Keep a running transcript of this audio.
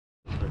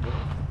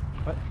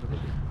What?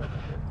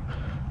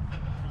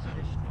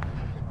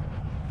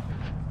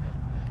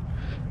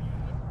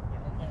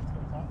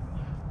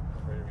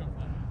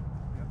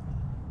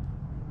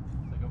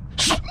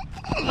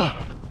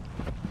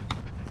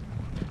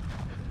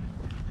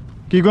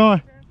 Keep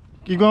going.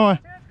 Keep going.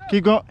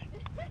 Keep going.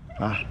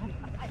 Ah.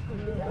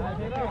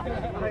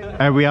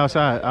 Hey, we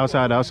outside.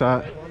 Outside.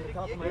 Outside.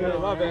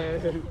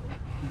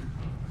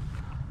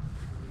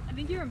 I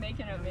think you were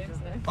making a mix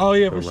there. Oh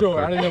yeah, for sure.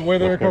 I didn't know where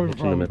they were coming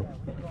from. In the middle.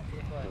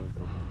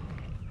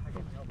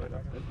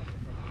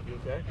 You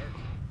okay?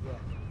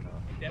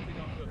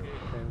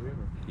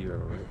 You are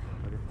right.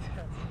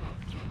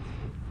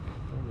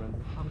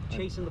 I'm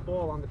chasing the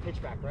ball on the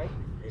pitchback, right?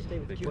 Stay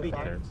with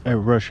QB. Hey,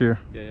 rush here.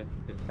 Yeah.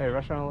 Hey,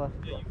 rush on the left.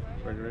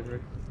 Ready.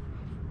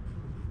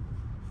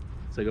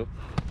 Say go.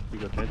 You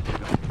go, Ted.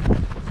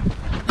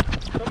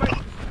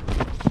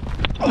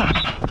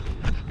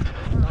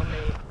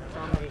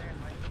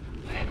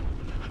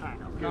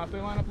 Now if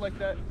they line up like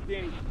that,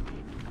 Danny,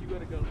 you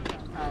gotta go.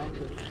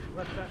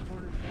 Left that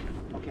corner.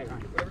 Okay, all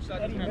right. Whatever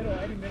side Eddie middle,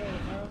 Eddie middle.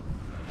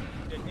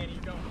 Danny,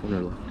 you don't.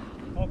 Corner left.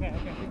 Okay.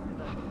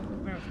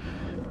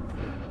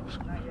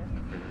 Not yet.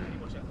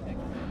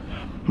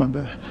 My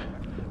bad.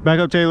 Back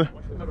up, Taylor.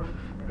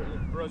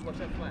 Rose, watch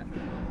that flat.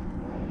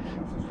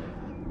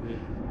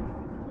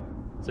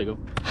 Say go.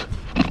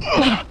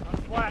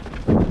 Flat.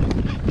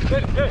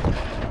 Good.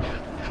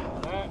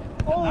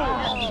 Oh!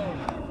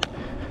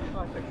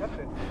 I kept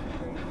it.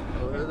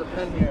 There's a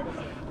pen here.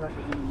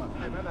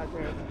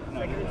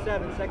 Second and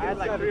seven. I had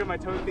like 3 of my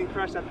toes being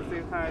crushed at the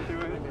same time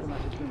doing it.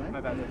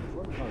 My bad.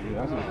 Oh, yeah,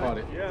 that's what I caught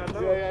it. Yeah.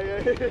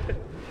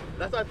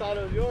 That's why I thought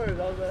it was yours.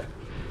 I was like...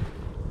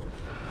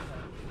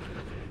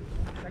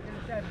 Second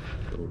and seven.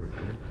 Over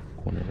here.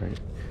 Corner right.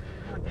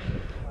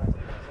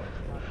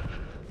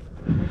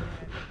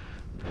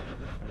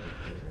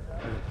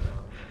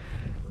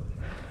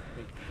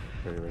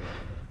 Ready.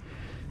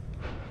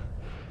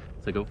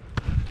 Say go.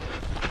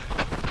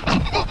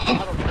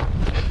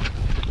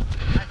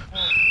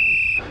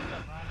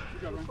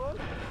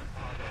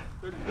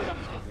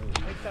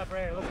 Next up,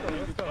 Ray. Let's go.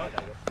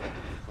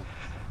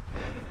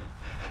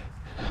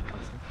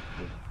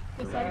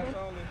 This side again?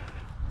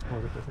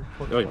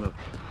 Oh, yeah.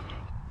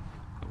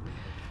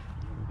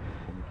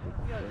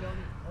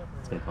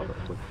 It's gonna pop up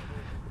quick.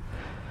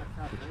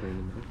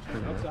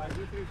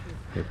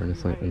 Hey,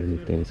 Brenda's like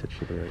underneath Danny said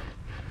she right.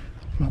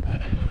 My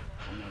bad.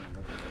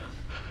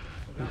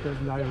 Because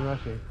not even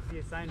rushing.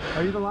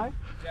 Are you the line?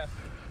 Yes.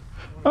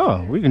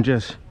 Oh, we can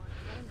just.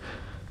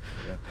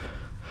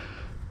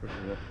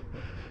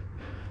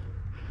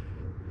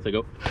 Say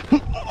go.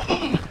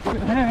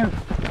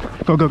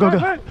 Go.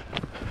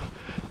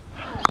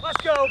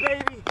 Let's go,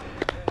 baby.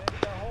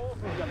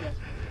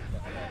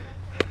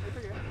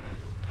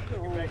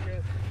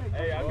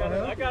 Hey,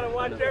 I gotta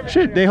watch everything.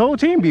 Shit, they whole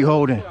team be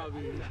holding.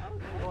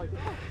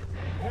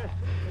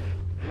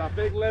 My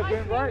big left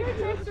and right.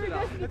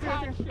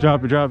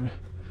 Drop it.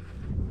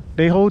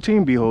 They whole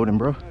team be holding,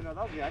 bro. No, that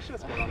was me. I should have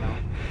scored on that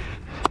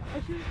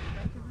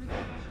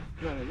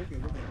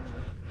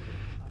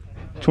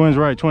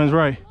one. Twins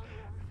right.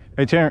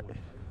 Hey, Terrence.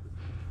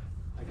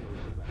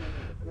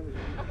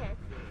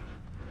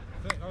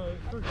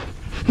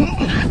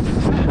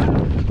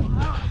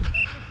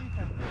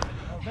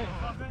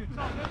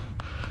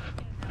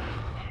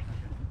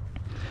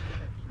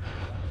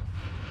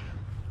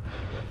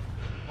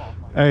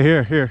 Hey,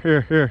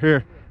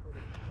 here.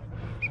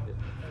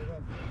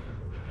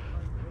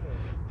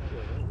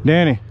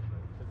 Danny.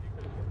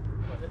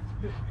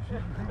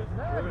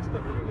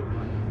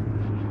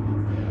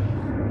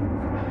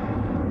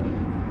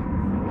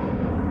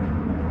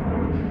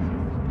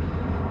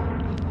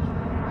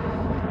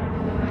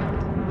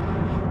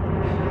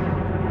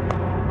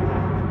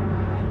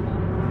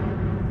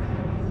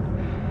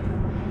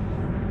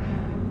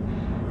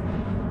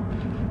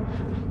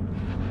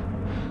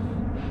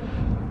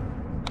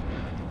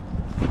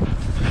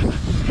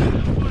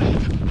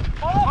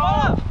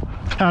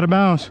 Out of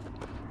bounds.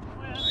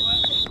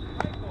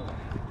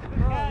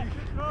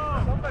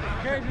 Somebody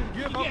can't just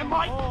give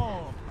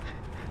up.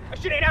 That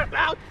shit ain't out of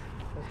bounds.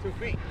 That's 2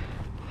 feet.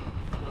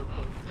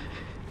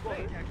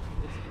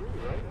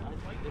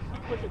 He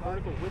pushed it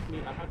vertical with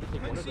me. I had to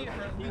take one of them.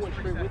 He went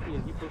straight with me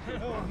and he pushed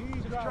it.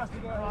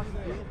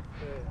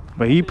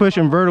 But he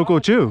pushing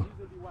vertical too.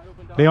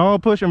 They all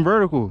pushing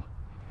vertical.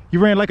 You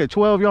ran like a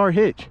 12-yard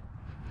hitch.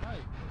 Right.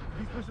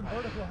 He's pushing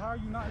vertical. How are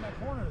you not in that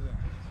corner then?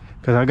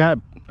 Cause I got,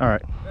 all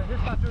right. That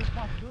hit's not your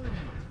responsibility.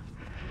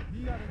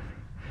 You gotta...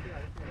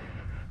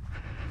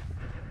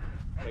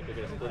 Like they're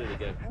gonna split it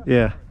again.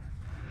 Yeah.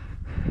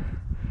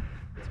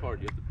 It's hard.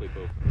 You have to play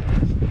both.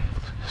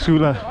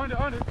 Sula. Under.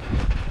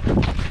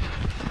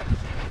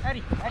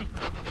 Eddie.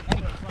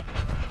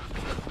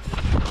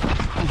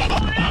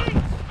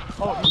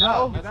 Oh, he's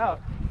out.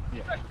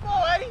 Stretch the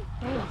ball, Eddie.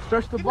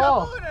 Stretch the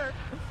ball.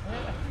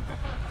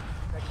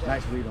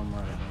 Nice lead on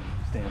my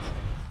stance.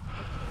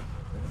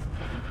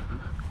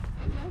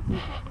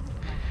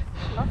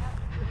 No.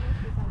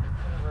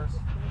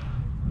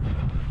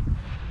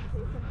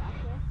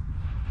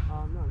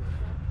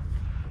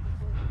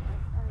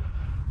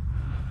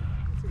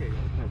 okay.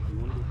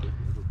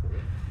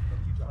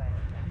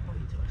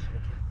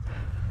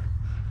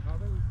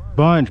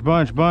 Bunch,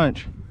 bunch,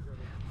 bunch.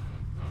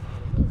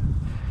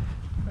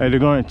 Hey, they're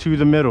going to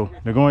the middle.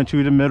 They're going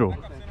to the middle.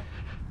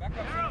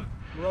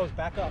 Rose,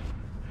 back up.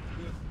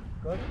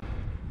 Good.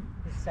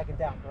 This is second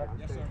down, correct?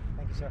 Yes, sir.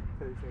 Thank you, sir.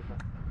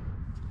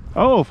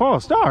 Oh,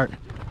 false start.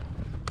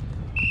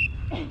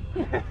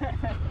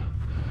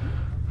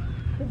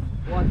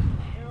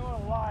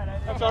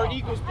 That's our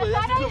equal split.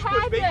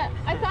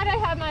 I thought I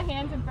had my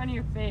hands in front of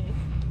your face.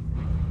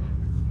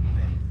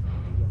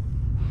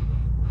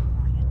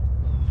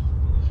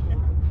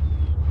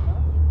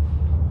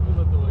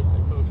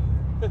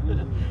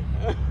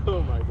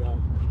 Oh my god.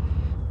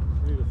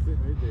 He was sitting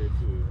right there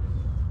too.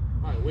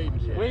 Alright,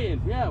 waiting.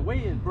 Waiting, yeah,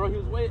 waiting, bro. He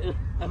was waiting.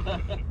 I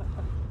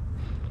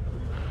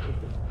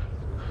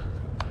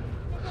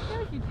feel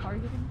like you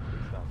targeted me.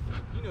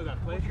 You know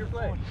that play. It's your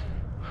play.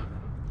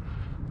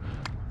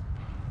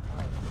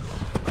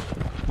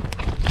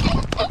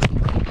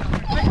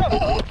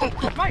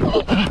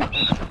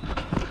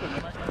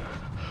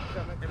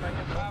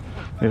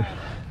 Here.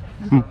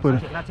 Put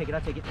it. I'll take it.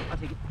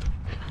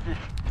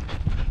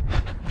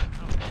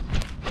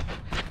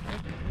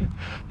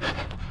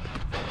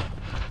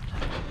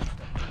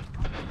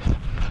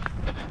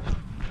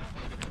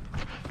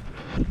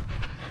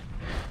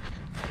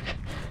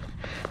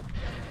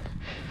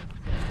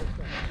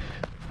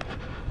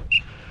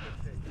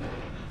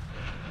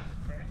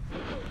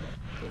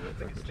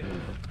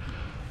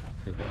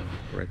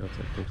 Right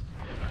outside first.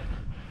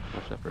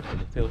 Watch that first.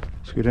 Taylor.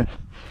 Scoot in.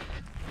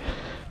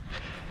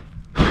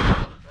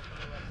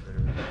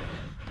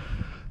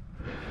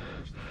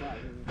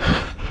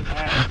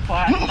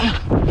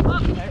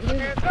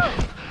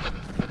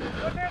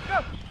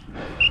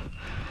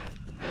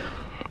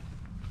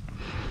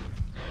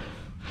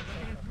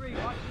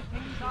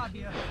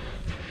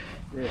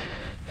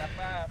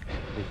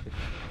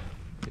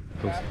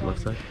 Close left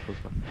side. Close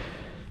by.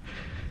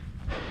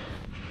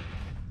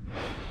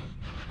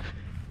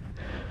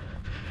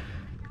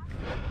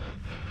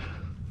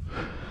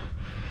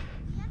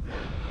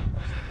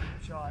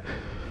 Shot.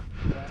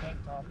 Tank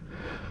top.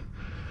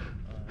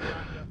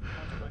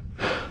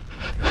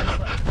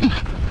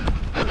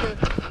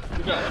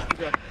 Good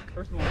job.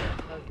 First one. I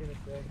was gonna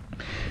say.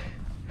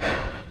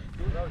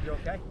 Rose, you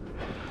okay?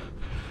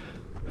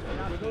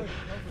 Not good.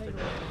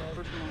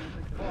 First one,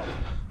 take the ball.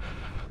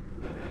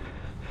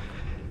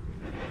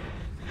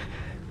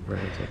 Right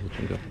outside. Let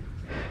him go.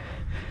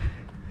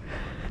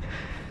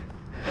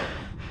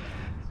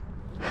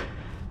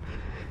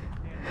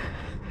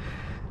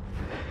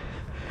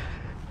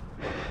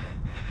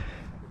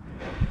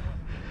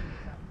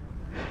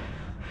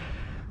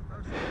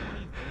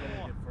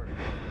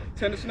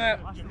 Ten to snap.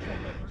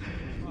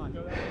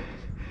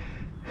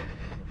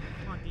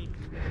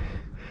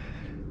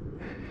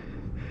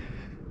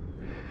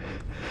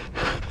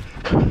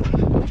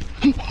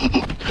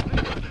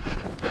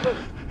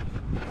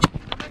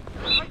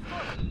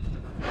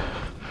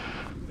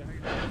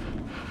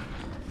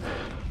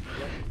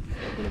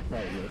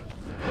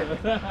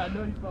 I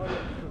know you probably.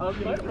 I was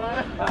gonna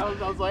cry. I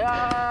was like,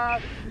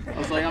 ah. I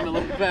was like, I'm gonna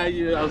look at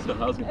you. I was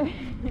gonna.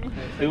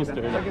 It was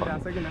stirring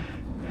up. Second down.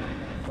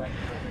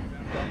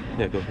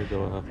 Yeah, go ahead,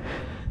 go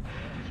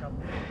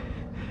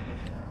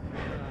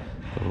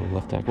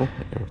left tackle,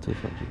 arrow to the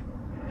front.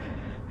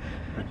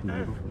 Back in the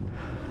middle.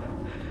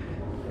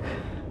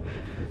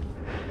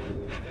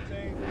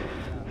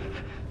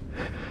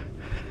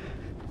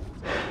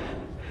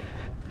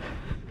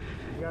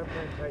 You gotta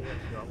play tight here.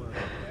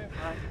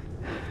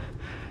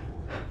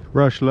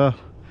 Rush left.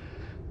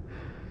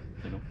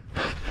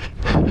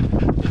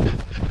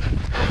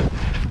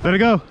 Let it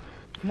go.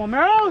 Come on,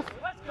 Meadows!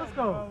 Let's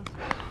go.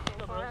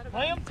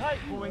 Play him tight,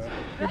 boys.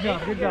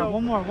 Good job.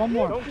 One more.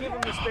 Don't give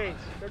him the space.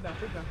 Third down.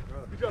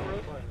 Good job,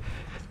 Rose.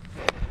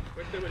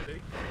 Wait, stay with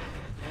it,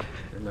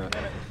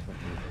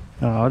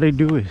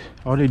 Diddy.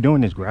 All they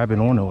doing is grabbing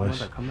onto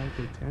us. Come back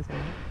to the Terrence.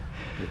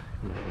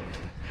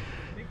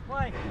 Big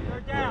play.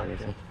 Third down.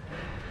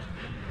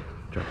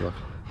 Drop left.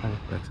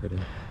 Backside in.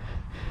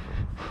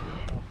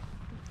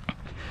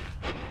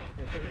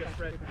 We got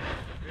spread.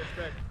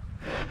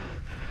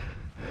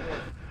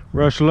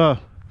 Rush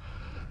left.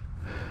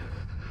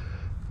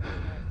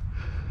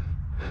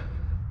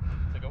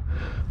 Go.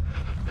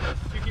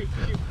 QQ.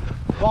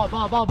 Ball.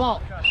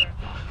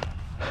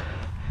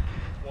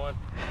 One.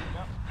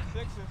 Yep.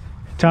 Sixes.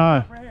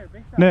 Time. Right here,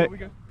 big Nick. We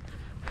good.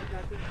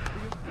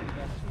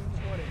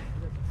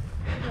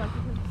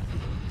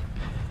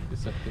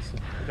 This up.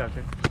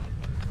 Gotcha.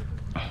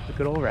 A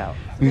good old route.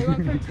 So they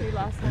went for 2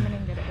 last time and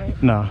didn't get it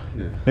right. Nah,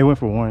 they went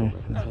for 1.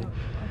 At the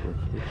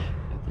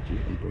G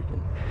and break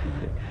in.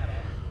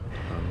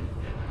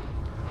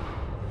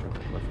 Drop it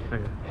left.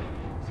 Okay.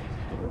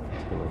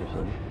 To the right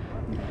side.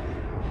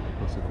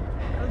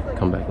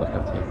 Come back left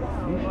outside.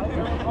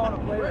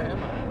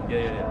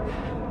 Yeah.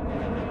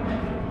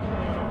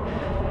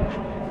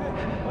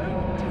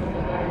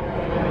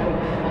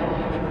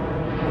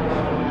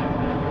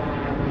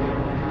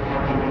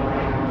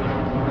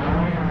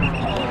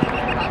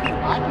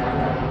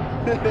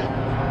 You good?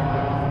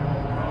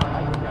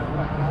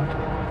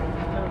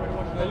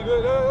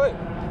 Wait.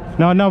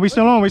 No, we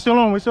still on. We still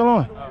on. We still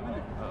on.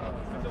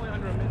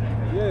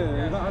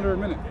 Yeah, it's not under a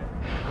minute.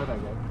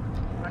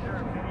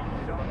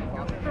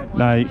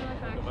 Night.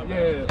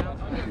 Yeah.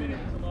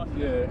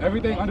 Yeah,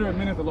 everything under a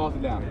minute to lost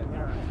it down.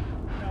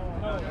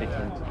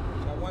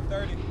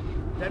 130.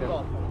 Dead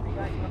ball.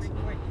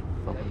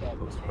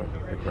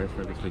 Right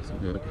for this facing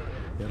good.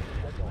 Yeah.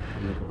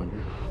 I'm gonna go under.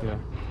 Yeah.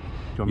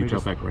 You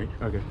drop back right.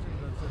 Okay.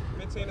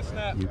 15 a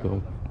snap. You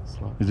go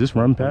slot. Is this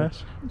run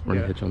pass? Run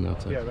a hitch on the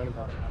outside. Yeah, running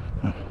pass.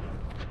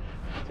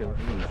 Taylor,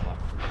 you in the slot.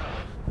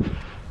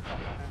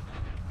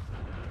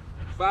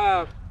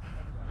 5.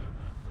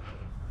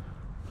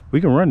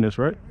 We can run this,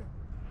 right?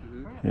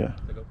 Yeah.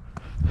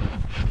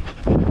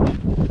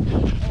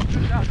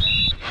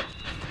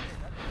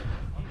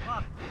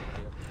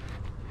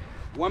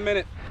 1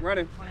 minute.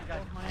 Running.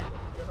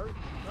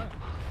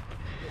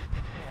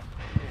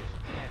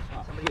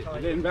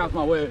 It didn't bounce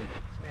my way.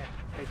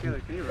 Hey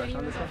Taylor, can you rush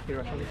on this one? Can you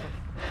rush on this one?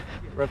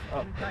 Ref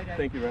up.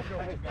 Thank you, ref.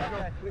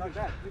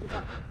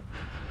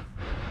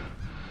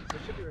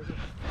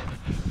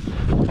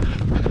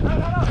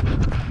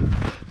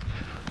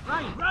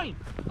 Right.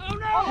 Oh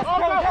no!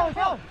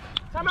 Go!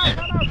 Time out.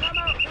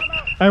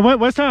 Hey,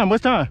 what's time?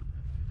 What's time?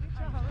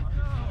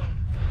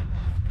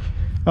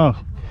 Oh,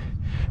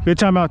 good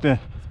time out there.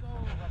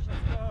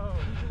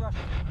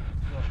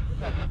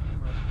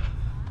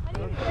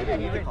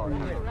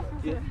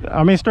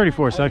 I mean, it's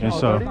 34 seconds,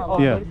 so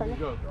yeah.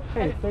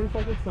 Hey, 30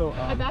 seconds, so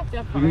I backed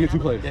up. we can get 2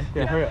 plays.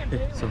 Yeah, hurry up.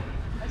 Okay, so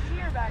I see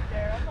her back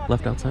there.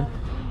 left outside,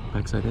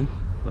 backside in,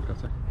 left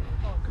outside.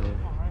 Go.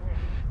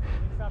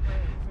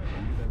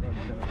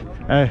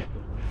 Hey,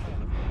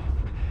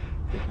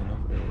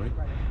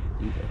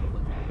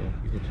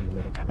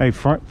 hey,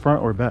 front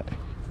or back?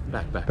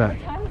 Back. Back. I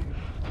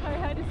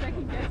had a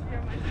second guess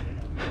here.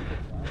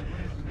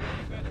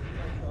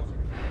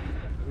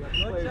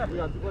 We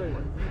got 2 plays.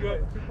 You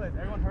good? 2 plays.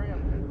 Everyone hurry up.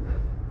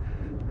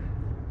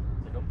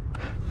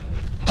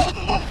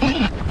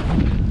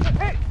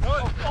 Hey!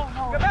 Oh,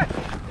 no. Get back!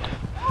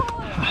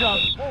 Good job,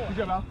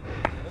 Al.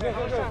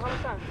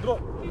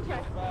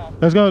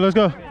 Let's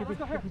go.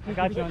 I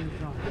got you on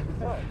this one.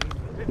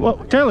 Well,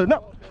 Taylor,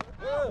 no.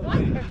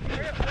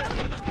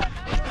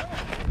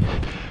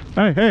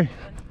 Hey.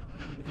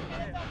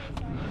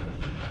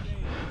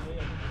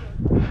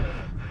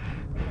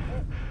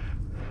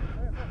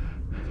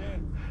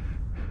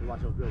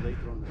 Watch out, Bill. They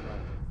throw on the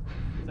side.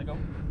 Let's go.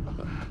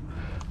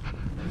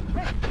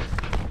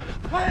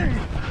 Hey!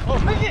 Oh,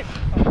 make it!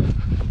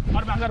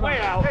 Out of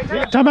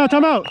bounds. Time out.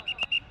 Got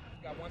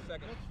 1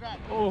 second.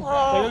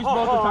 Oh, they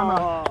both the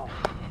timeout.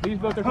 These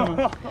both are coming.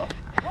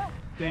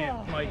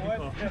 Damn, Mike.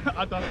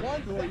 I thought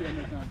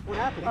what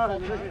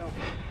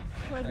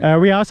happened? Are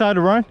we outside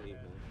the run?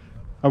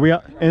 Are we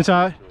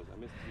inside? I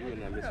missed you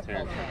and I missed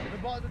Terrence.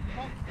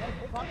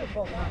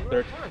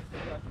 Third.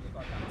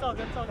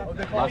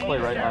 Last play,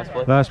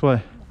 right? Last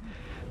play.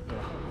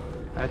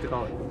 I had to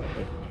call it.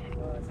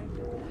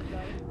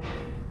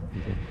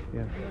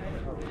 Yeah.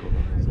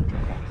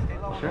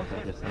 Sure.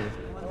 Yes, I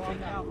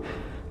will.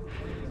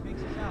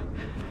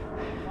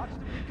 Watch the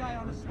big guy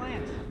on the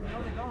slants. You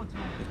know they're going to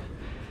him.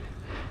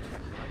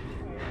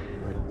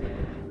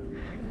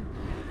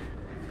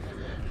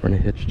 Run a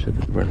hitch to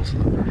the run a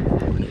slot.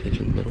 Run a hitch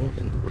in the middle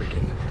and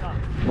breaking.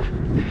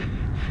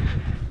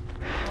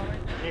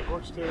 It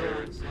works too.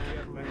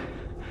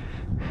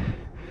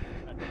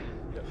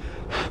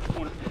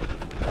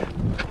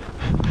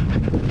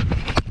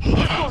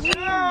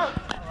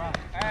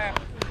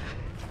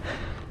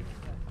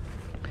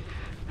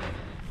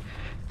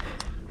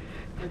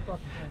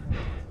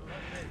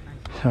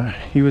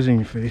 He was in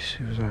your face.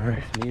 It was all right.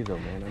 It's me though,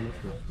 man. I miss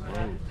this.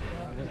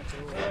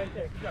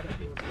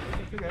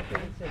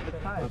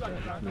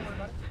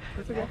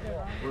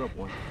 We're up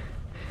 1.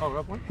 Oh, we're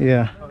up 1?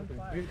 Yeah.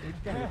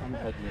 I'm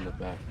heading in the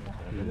back.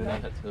 And then I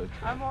had to.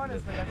 I'm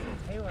honestly, I see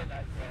Taylor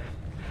back there.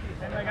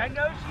 And like, I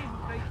know she's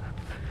like,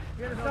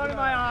 you're the sun in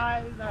my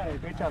eyes. Hey,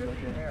 great job,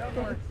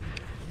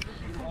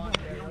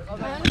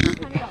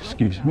 back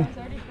Excuse me. I was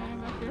already going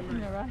back there from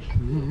the rush.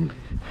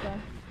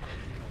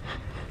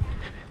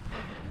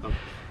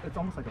 It's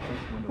almost like a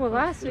first window. Well,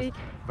 last week,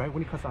 Right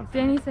when he cuts on.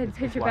 Danny said,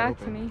 pitch your back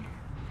to me.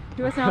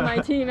 He wasn't on my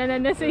team, and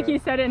then this week he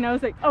said it, and I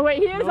was like, oh wait,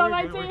 he is on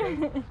my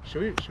team.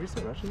 Should we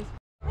start rushing this?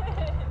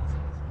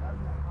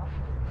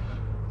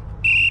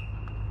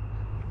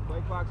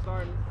 Play clock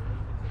starting.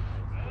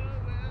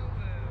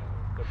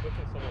 They're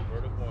pushing someone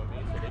vertical on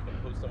me so they can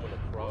push someone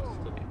across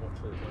to the one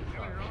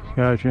shot.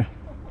 Gotcha.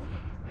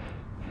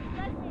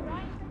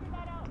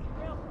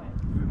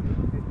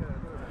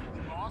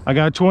 I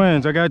got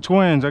twins.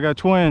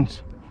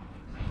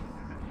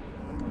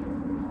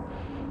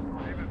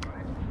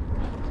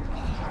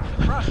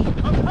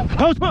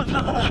 Post.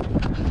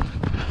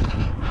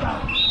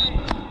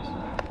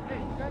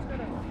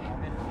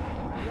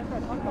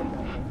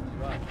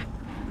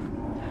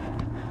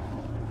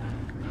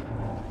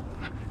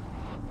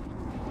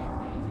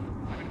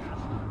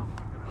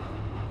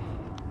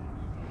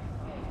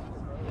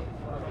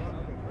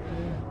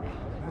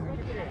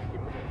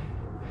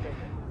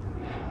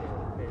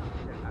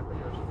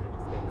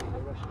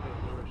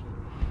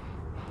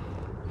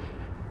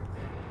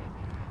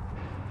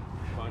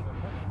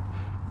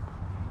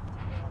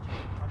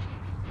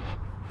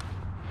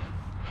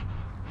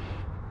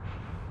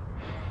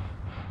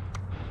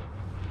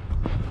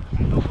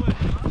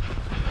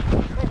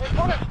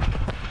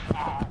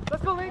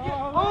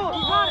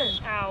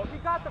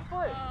 got the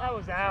foot. That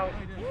was out.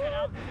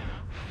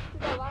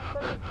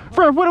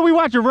 Ref, what are we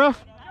watching,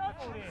 ref?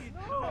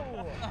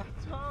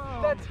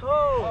 That's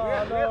toe.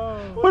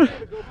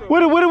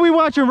 What are we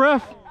watching,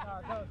 ref?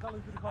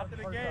 After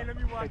the game, let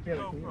me watch the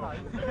GoPro.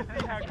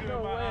 See how good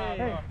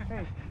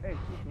Hey.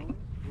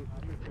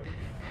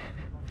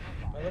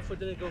 My left foot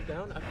didn't go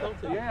down. I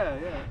felt it. Yeah.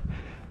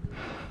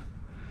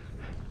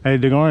 Hey,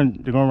 they're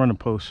going to run the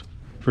post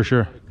for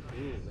sure.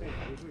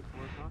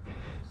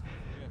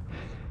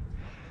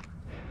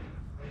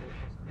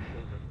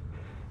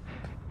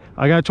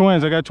 I got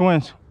twins.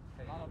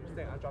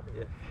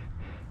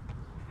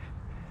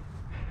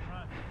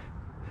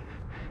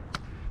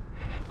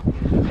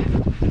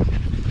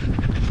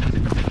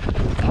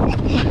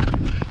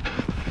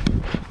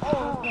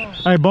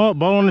 Hey,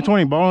 ball on the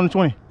 20. Ball on the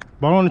 20.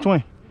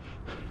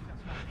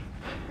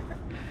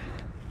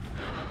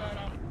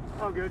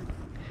 Oh, good.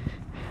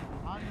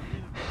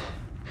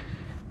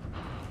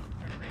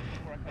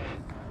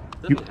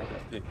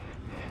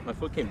 My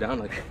foot came down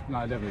like that. No,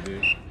 I definitely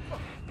did.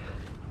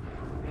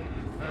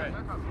 Alright.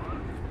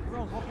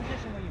 Rose, what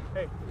position are you?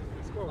 Hey,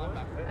 score one.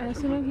 I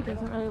also know he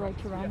doesn't really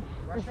like to run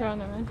or throw on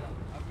the run.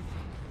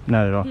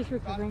 Not at all. He's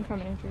recovering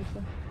from an injury,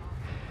 so.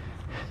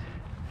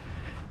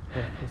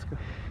 Yeah, let's go.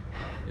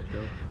 Yeah,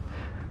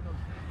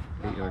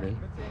 go. 8 yard in,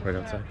 right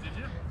outside.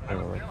 I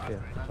don't know, right? Yeah,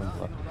 on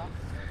the left.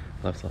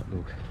 Left side,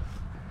 move.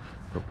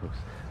 Go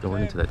post. Don't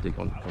run into that dig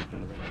on the pump.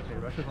 Okay,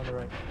 rush is on the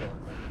right.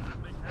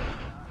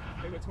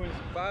 Take it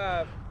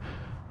 25.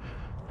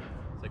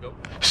 Say go.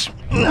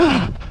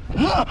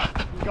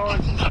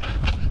 Going.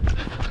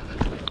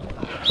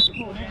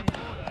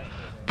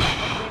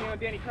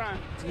 Danny crying.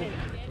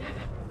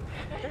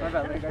 My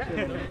bad, leg.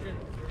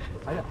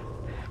 I know.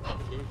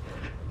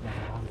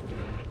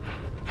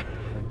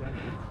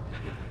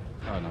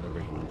 Oh, another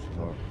big one.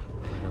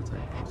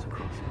 Outside, close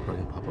across.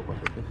 Probably pop up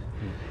like this.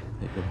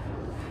 Hey, go.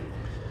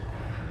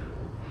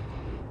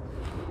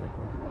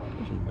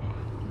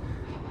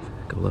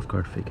 Go left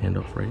guard, fake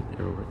handoff right,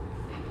 arrow right.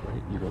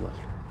 Right, you go left.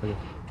 Okay.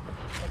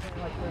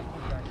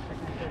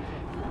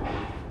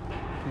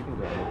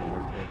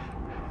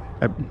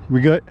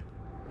 We good?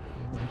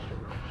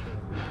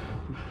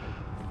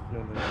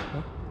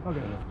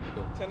 Okay.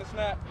 10 to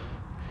snap.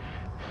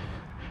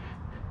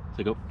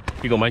 So go.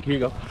 Here you go, Mike. Here you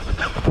go.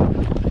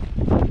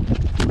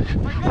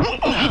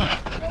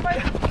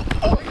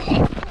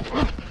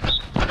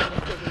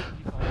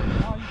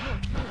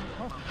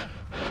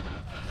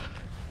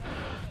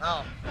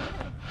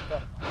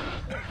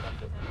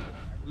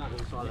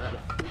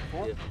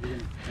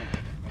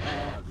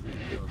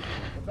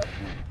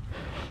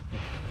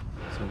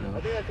 So now,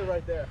 I think that's it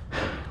right there.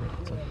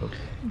 it's like post.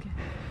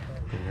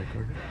 Go right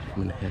guard.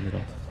 I'm gonna hand it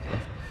off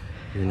left.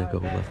 You're gonna go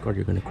left guard.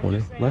 You're gonna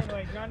corner left.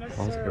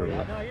 Pause, arrow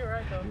left. No, you're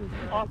right though.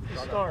 Off the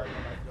start.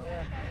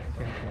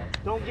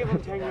 Don't give him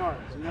 10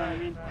 yards. You know what I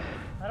mean?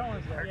 I don't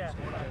want to say. Yeah.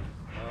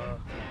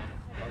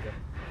 Okay.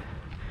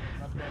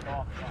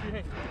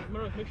 Hey,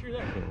 make sure you're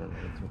there.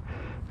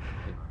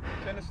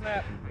 10 to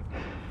snap.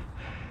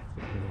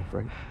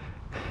 Right.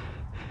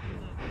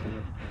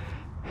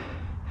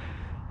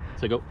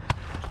 So go.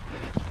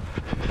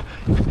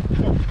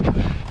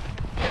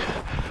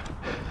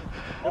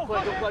 Go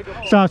play.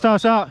 Stop.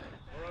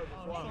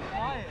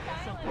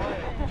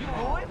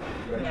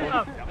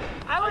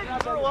 I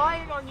was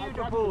relying on you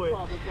to pull it.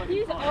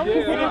 He's always If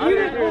you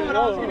didn't pull it, I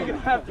was going to go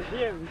after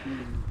him.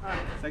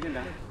 Alright, Second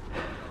down.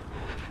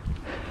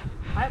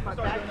 I have my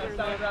back there.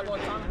 Grab on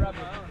time, grab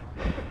my own.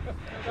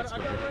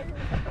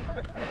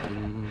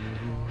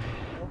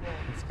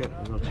 Let's get a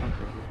little chunk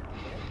right here.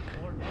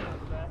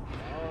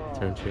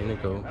 Turn, so you're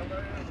gonna go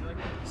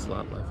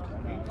slot left.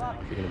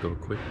 You're gonna go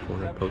quick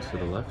corner post to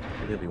the left.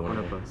 You're gonna be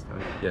one-on-one.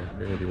 Yeah,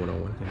 you're gonna be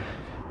one-on-one.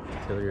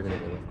 Taylor, you're gonna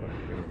go left guard.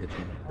 You're gonna hit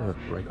you.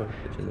 Right guard,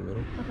 hit you in the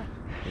middle.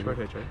 Short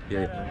hitch, right?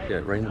 Yeah,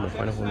 right in the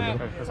final hole in the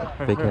middle.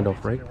 Fake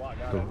handoff right.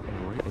 Go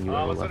right, and you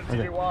go left.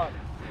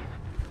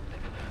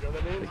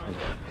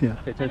 Yeah.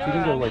 Hey, Terrence, you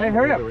can go like. Hey,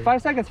 hurry up.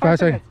 5 seconds. 5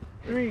 seconds.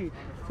 3,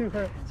 2,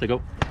 hurry. So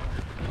go.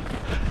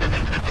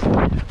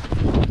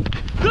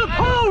 Good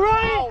pull,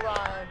 Ryan!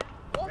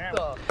 What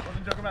the?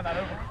 Wasn't joking about that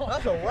overall.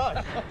 That's a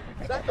rush.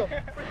 That's a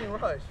freaking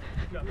rush.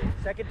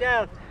 Second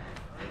down.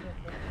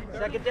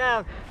 Second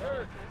down.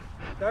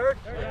 Third.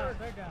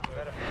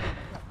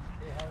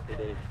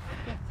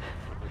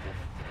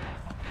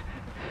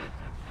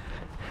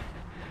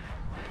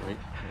 Right.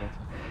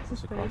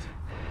 This across.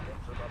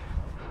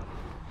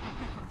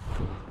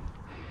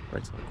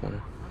 Right side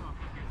corner.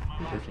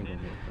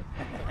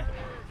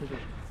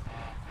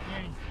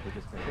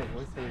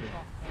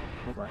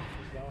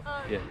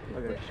 Yeah.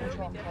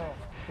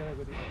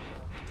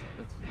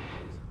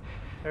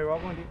 Hey, we're all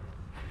going deep.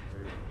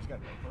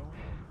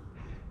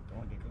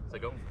 So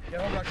go.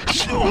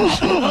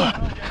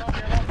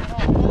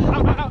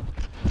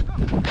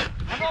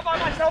 I'm all by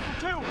myself for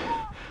 2.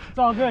 It's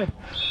all good.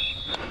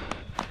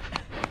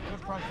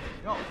 Good pressure.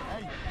 Yo,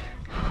 hey.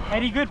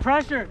 Eddie, good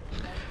pressure.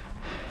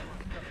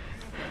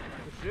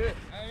 Shit.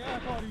 Hey, yeah, I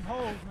call these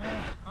holes,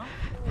 man. Huh?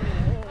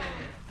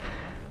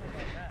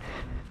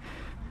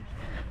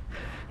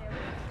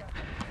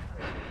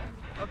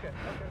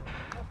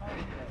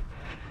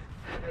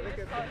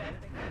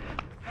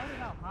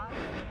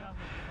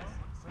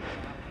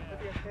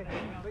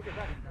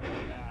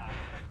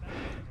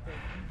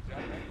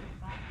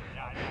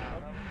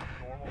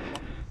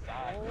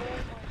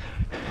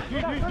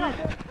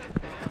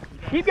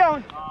 Keep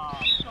going.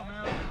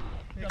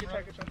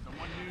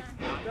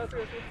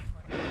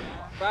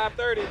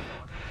 5:30.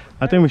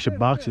 I think we should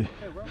box it.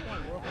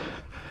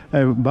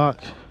 Hey,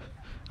 box.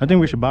 I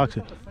think we should box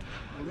it.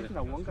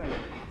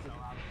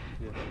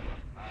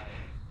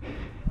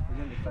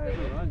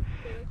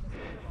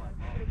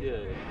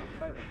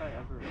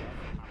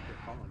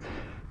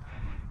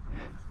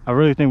 I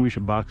really think we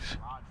should box.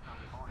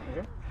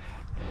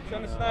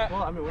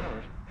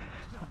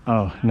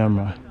 Oh, never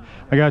mind.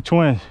 I got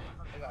twins.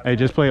 Hey,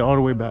 just play all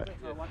the way back.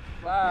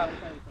 5.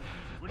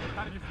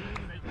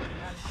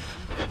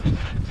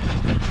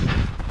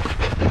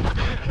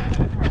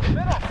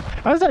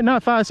 How's that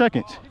not 5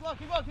 seconds?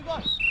 Keep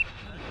going.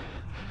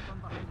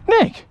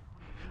 Nick,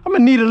 I'm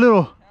gonna need a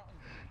little.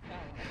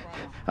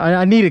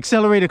 I need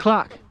accelerated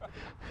clock.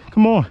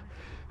 Come on.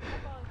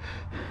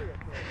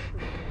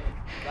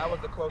 That was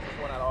the closest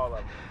one out of all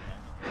of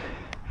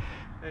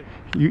them.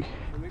 You